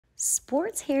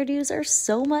Sports hairdos are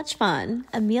so much fun.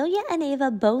 Amelia and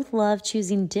Ava both love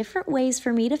choosing different ways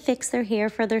for me to fix their hair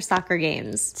for their soccer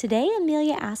games. Today,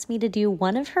 Amelia asked me to do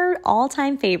one of her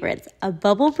all-time favorites, a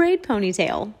bubble braid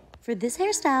ponytail. For this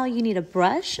hairstyle, you need a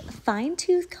brush,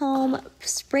 fine-tooth comb,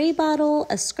 spray bottle,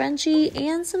 a scrunchie,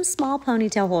 and some small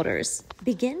ponytail holders.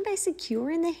 Begin by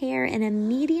securing the hair in a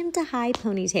medium to high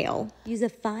ponytail. Use a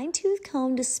fine-tooth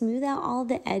comb to smooth out all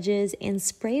the edges and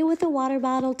spray with a water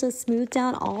bottle to smooth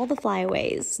down all the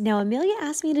flyaways. Now, Amelia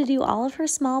asked me to do all of her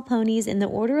small ponies in the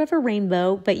order of a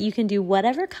rainbow, but you can do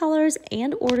whatever colors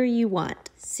and order you want.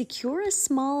 Secure a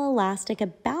small elastic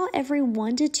about every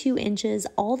 1 to 2 inches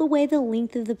all the way the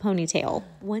length of the ponytail.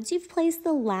 Once you've placed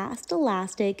the last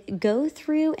elastic, go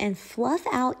through and fluff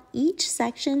out each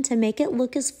section to make it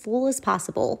look as full as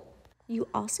possible. You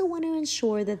also want to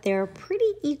ensure that there are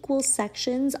pretty equal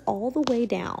sections all the way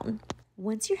down.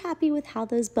 Once you're happy with how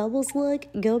those bubbles look,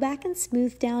 go back and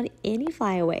smooth down any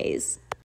flyaways.